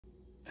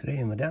Today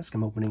in the desk,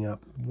 I'm opening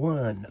up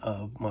one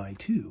of my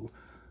two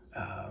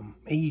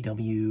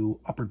AEW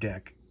Upper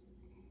Deck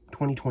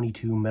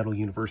 2022 Metal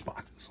Universe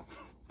boxes.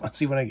 Let's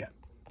see what I get.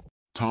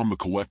 Tom the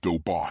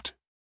Colecto bot.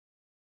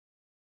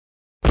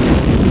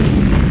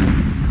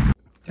 I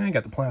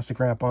got the plastic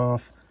wrap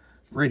off,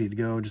 ready to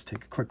go. Just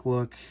take a quick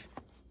look.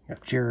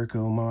 Got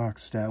Jericho,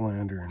 Mox,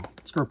 Statlander, and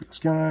Scorpio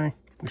Sky.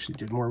 Wish they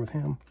did more with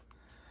him.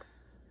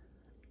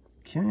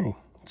 Okay,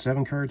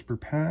 7 cards per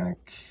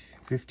pack,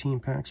 15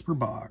 packs per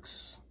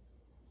box.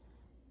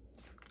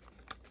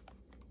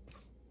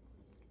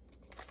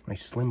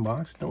 Nice slim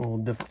box, a little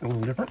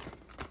different.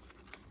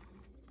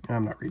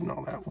 I'm not reading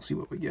all that. We'll see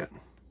what we get.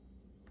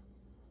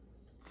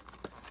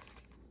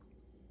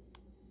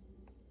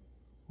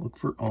 Look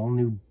for all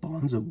new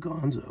Bonzo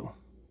Gonzo.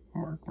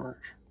 Mark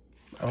merch.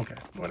 Okay,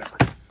 whatever.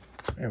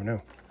 I don't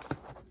know.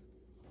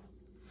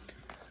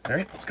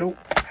 Alright, let's go.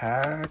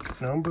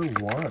 Pack number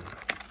 1.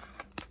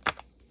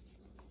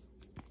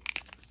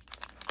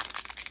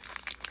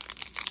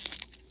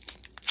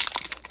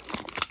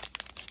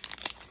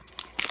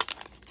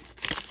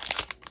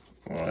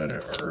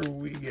 What do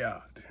we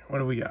got? What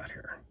do we got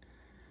here?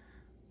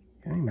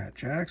 Okay, Matt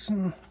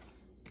Jackson.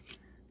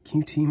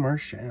 QT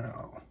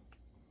Marshall.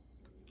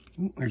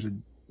 Ooh, there's a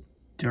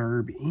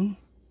Darby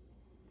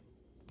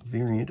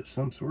variant of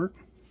some sort.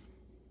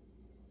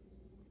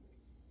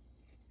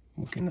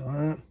 Look into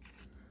that.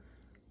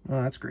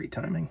 Oh, that's great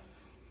timing.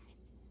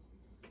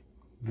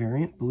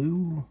 Variant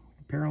blue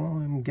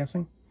parallel, I'm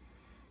guessing.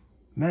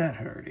 Matt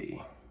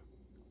Hardy.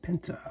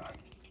 Penta.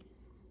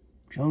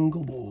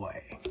 Jungle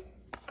Boy.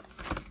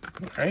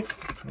 Alright,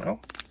 well,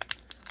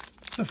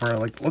 so far I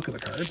like the look of the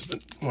cards,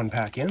 but 1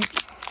 pack in.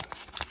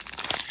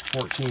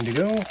 14 to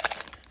go.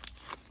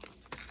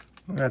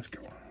 Let's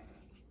go.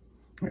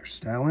 There's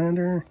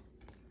Statlander.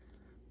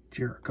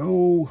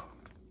 Jericho.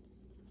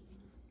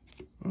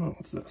 Oh,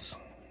 what's this?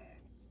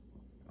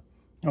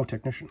 Oh,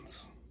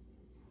 Technicians.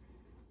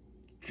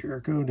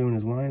 Jericho doing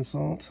his line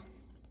salt.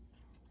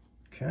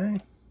 Okay.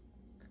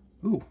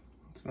 Ooh,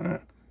 what's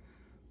that?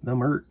 The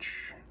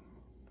merch.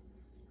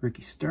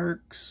 Ricky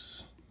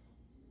Starks.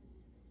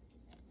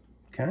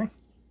 Okay.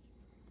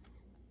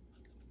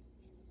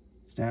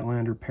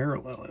 Statlander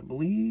parallel, I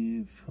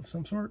believe, of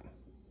some sort.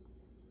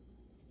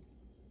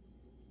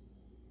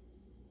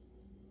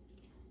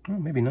 Oh,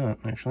 maybe not,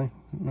 actually.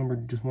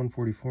 Numbered just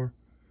 144.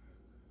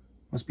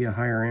 Must be a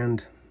higher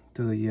end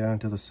to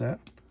the set.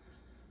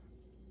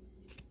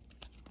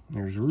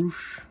 There's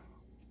Roosh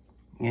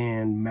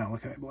and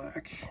Malachi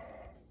Black.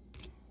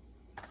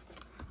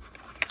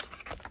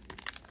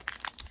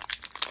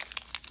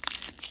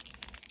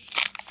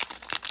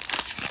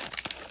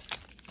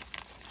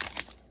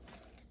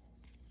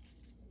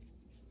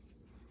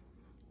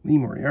 Lee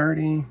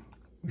Moriarty.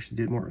 Wish they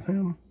did more with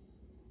him.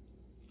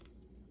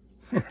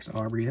 There's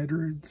Aubrey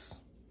Edwards.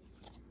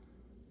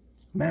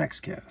 Max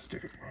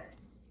Caster.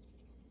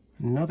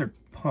 Another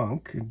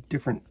Punk, a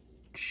different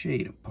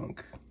shade of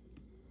Punk.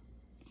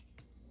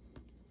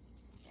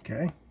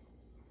 Okay.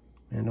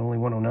 And only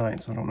 109,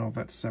 so I don't know if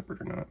that's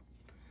separate or not.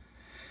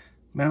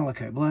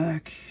 Malachi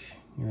Black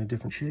in a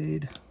different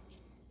shade.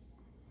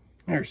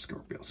 There's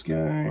Scorpio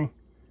Sky.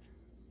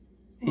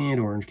 And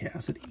Orange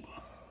Cassidy.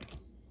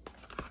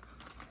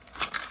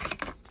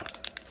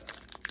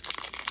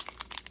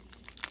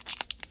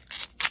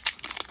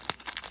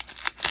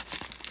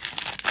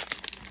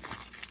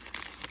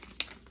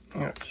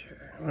 Okay,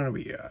 what do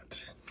we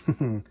got?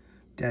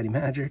 Daddy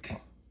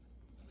Magic.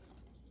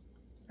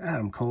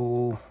 Adam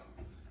Cole.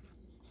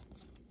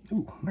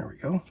 Ooh, there we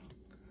go.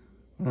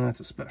 That's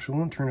a special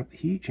one. Turn up the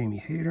heat. Jamie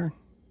Hayter.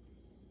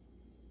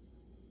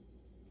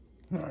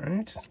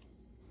 Alright.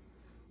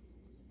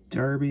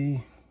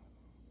 Darby.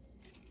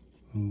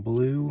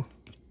 Blue.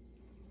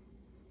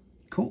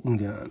 Colton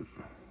Gunn.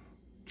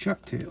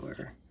 Chuck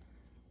Taylor.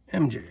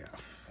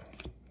 MJF.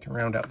 To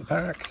round out the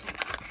pack.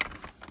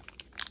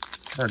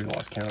 I've already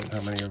lost count of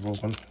how many I've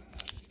opened.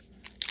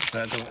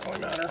 That doesn't really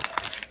matter.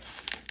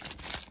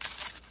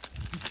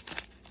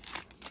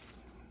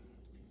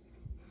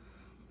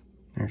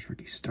 There's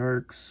Ricky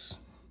Starks.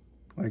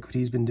 Like what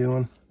he's been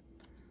doing.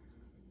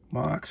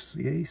 Mox,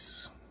 the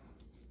ace.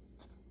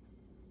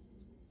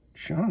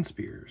 Sean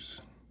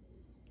Spears.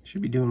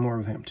 Should be doing more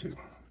with him too.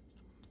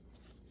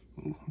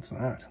 Ooh, what's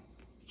that?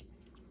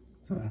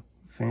 It's a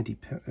fancy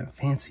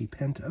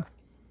Penta.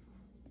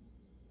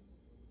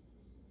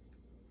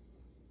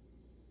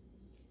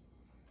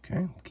 Okay,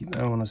 we'll keep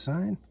that one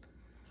aside.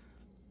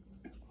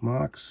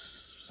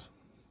 Mox.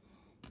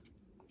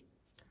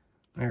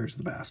 There's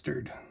the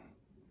bastard.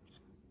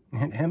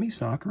 And Hemi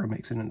Sakura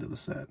makes it into the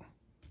set.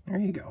 There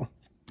you go.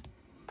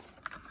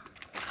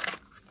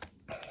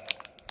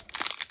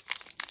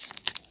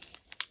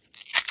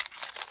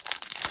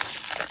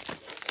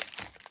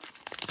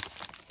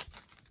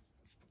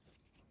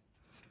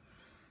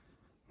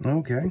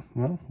 Okay,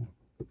 well,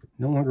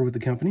 no longer with the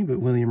company, but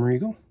William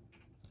Regal.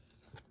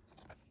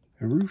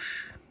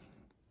 Harush.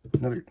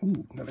 Another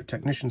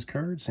Technicians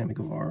card, Sammy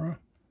Guevara.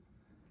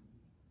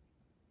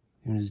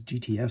 Doing his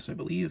GTS, I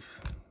believe.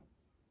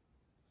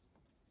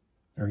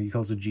 Or he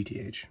calls it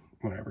GTH.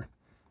 Whatever.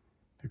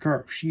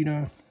 Hikaru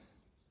Shida.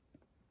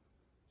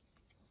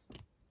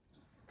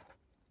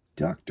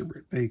 Dr.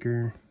 Britt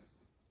Baker.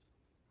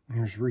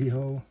 There's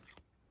Riho.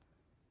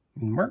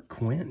 And Mark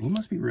Quinn. He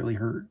must be really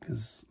hurt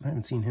because I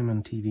haven't seen him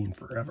on TV in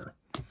forever.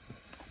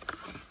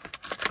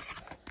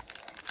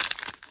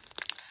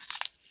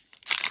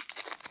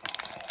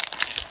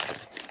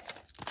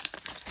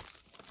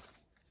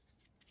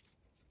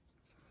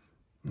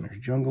 And there's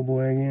Jungle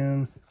Boy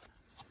again.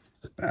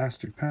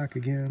 Bastard Pack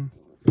again.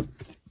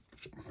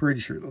 Pretty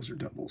sure those are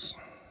doubles.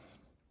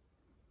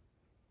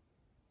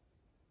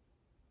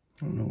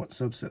 I don't know what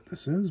subset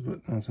this is,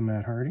 but that's a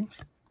Matt Hardy.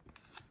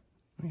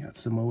 We got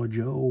Samoa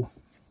Joe.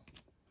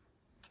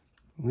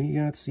 We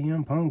got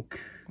CM Punk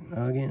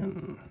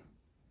again.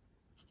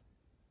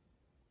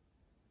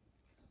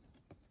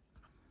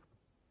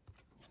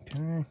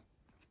 Okay.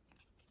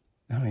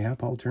 Oh yeah,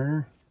 Paul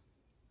Turner.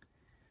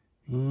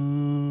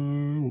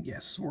 And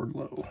yes,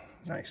 Wardlow.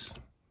 Nice.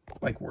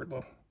 Like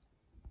Wardlow.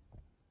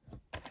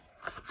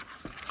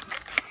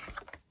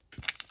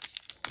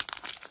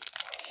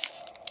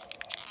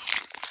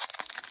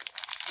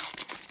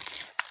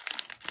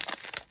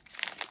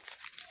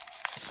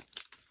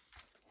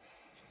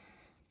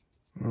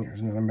 And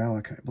here's another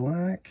Malachi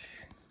Black.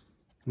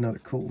 Another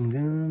Colton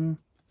Gunn.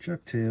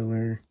 Chuck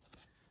Taylor.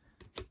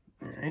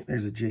 Alright,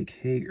 there's a Jake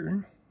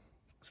Hager.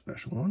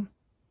 Special one.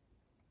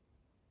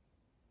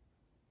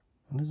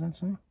 What does that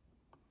say?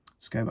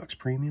 Skybox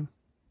Premium.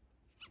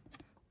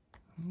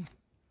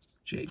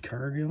 Jade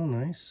Cargill,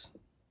 nice.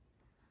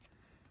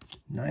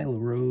 Nyla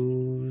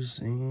Rose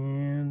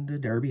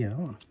and Darby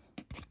Allin.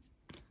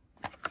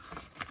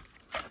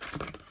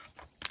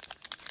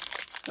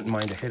 Wouldn't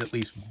mind to hit at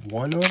least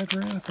one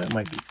autograph. That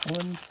might be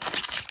fun.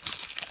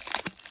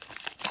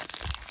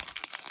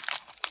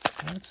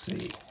 Let's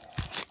see.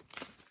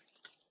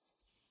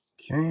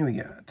 Okay, we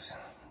got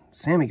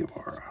Sammy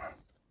Guevara.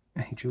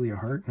 Hey, Julia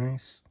Hart,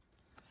 nice.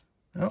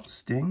 Oh,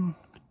 Sting.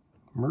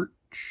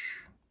 Merch.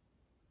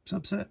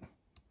 Subset.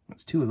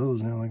 That's two of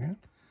those now, like that.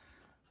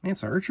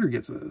 Lance Archer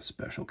gets a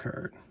special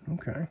card.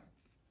 Okay.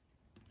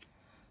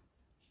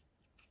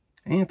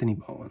 Anthony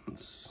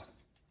Bowens.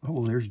 Oh,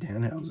 well, there's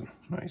Danhausen.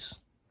 Nice.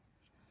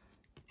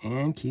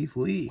 And Keith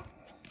Lee.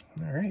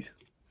 All right.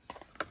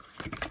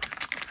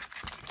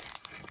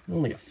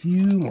 Only a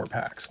few more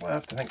packs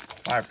left. I think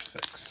 5 or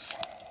 6.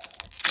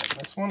 Like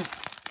this one.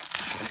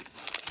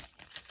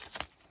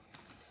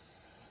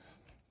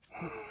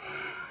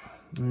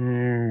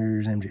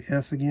 There's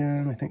MJF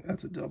again. I think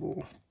that's a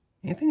double.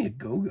 Anthony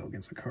Ogogo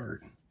gets a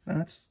card.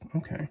 That's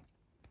okay.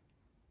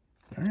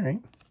 All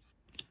right.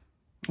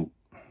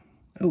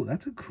 Oh,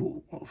 that's a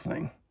cool little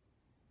thing.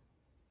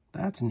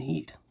 That's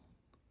neat.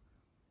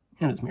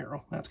 And his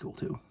mural. That's cool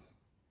too.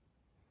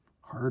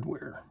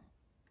 Hardware.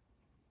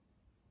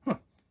 Huh.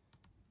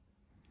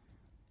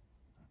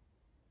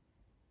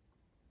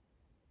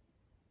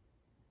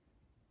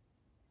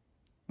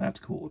 That's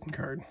a cool looking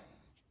card.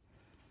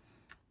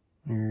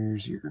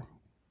 There's your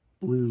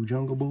blue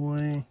Jungle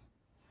Boy.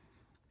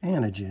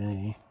 Anna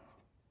Jay.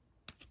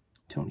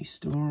 Tony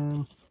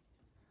Storm.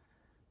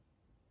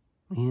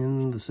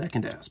 And the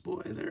second ass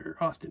boy there,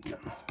 Austin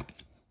Gunn.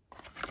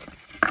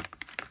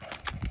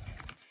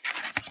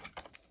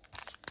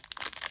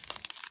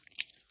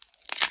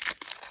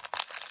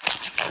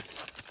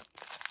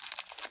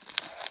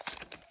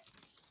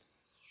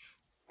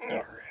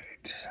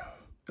 Alright.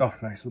 Oh,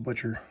 nice, the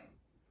Butcher.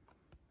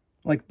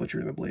 I like Butcher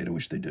and the Blade. I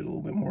wish they did a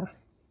little bit more.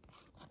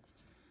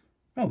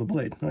 Oh, the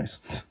Blade, nice.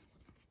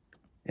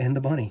 And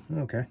the Bunny,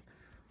 okay.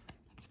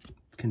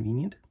 It's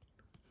convenient.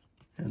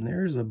 And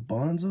there's a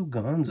Bonzo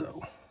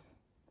Gonzo.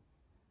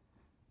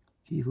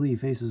 Keith Lee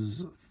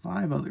faces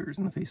 5 others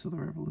in the Face of the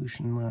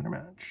Revolution ladder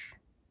match.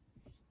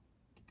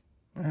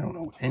 I don't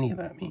know what any of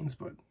that means,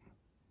 but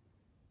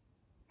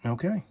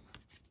okay.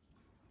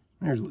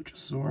 There's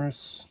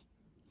Luchasaurus.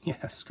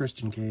 Yes,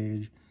 Christian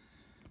Cage.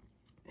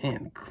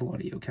 And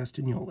Claudio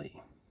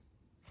Castagnoli.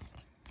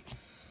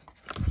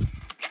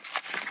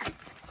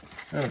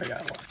 What do I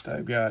got left?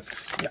 I've got,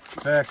 yeah,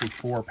 exactly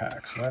 4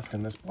 packs left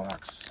in this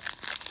box.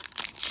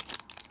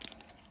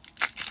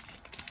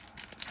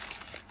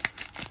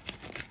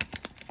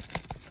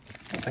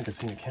 I don't think I've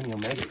seen a Kenny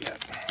Omega yet.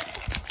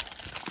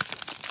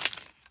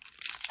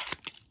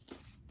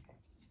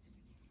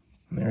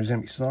 And there's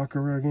Emi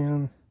Sakura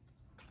again.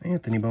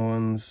 Anthony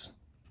Bowens.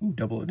 Ooh,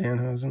 double of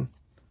Danhausen.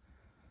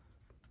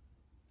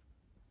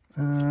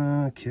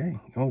 Okay.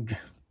 Oh,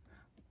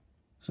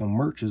 so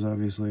merch is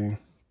obviously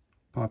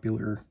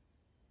popular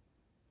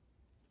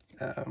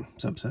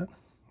subset,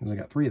 because I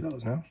got 3 of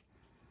those now.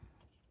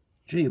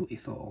 Jay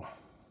Lethal,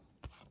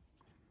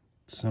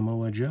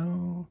 Samoa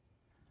Joe,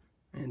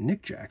 and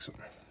Nick Jackson.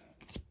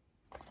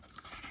 I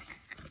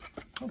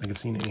don't think I've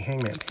seen any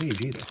Hangman Page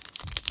either.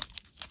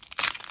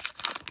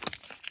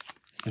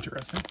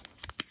 Interesting.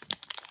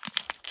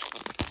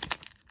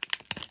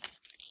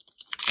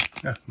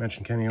 Yeah,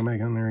 mentioned Kenny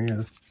Omega, and there he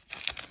is.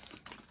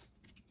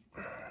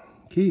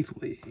 Keith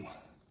Lee,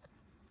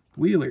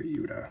 Wheeler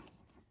Yuta,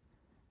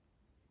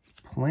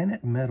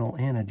 Planet Metal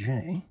and a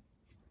J.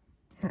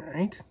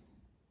 Alright.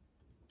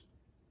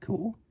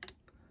 Cool.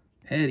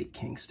 Eddie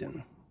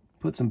Kingston.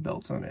 Put some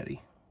belts on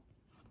Eddie.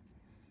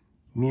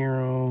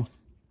 Miro,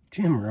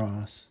 Jim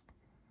Ross,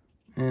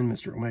 and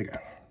Mr. Omega.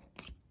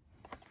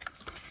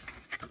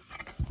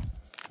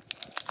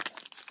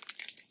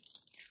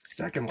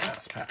 Second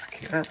last pack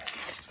here.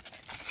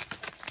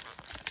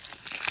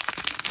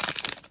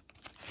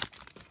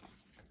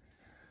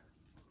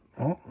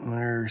 Oh,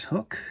 there's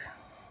Hook.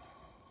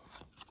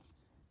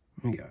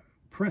 We got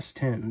Press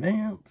 10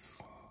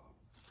 Dance,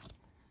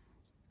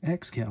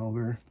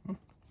 Excalibur,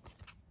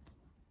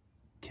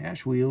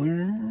 Cash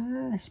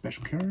Wheeler,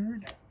 special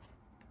card,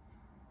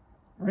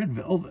 Red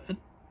Velvet.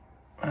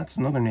 That's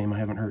another name I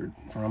haven't heard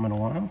from in a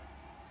while.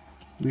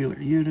 Wheeler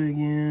Yuta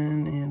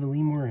again, and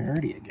Lee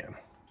Moriarty again.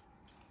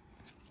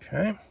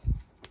 Okay.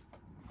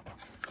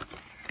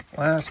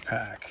 Last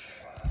pack.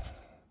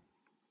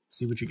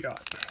 See what you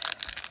got.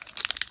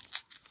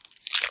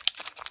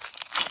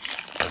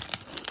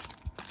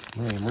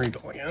 William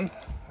Regal again.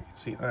 You can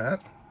see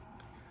that.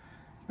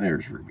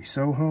 There's Ruby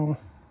Soho.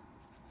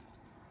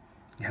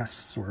 Yes,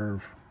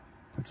 Swerve.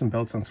 Put some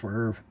belts on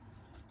Swerve.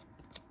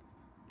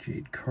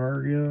 Jade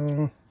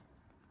Cargill.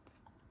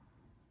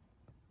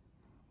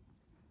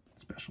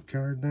 Special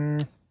card there.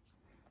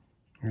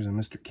 Here's a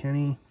Mr.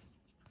 Kenny.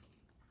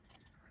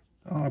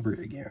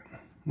 Aubrey again.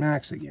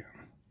 Max again.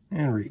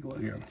 And Regal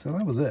again. So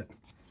that was it.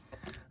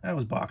 That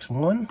was box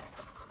 1.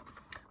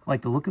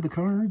 Like the look of the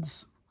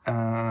cards.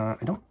 I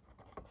don't...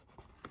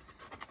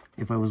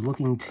 If I was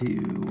looking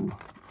to...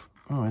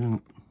 Oh, I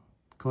didn't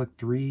collect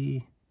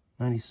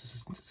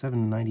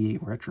 397,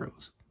 98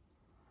 retros.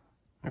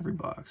 Every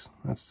box.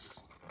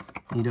 That's...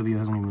 AEW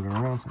hasn't even been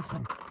around since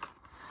then.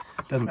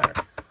 Doesn't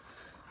matter.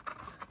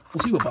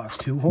 We'll see what box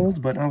 2 holds,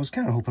 but I was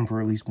kind of hoping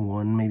for at least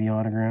one, maybe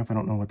autograph. I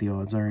don't know what the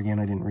odds are. Again,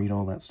 I didn't read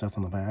all that stuff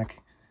on the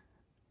back.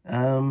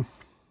 I'm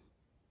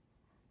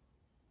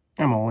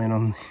all in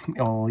on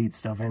all Elite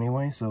stuff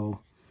anyway, so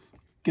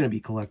gonna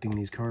be collecting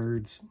these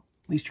cards.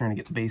 At least trying to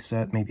get the base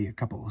set, maybe a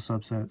couple of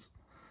subsets.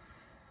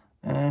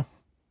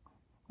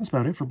 That's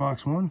about it for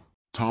box 1.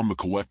 Tom the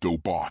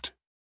Colecto bought.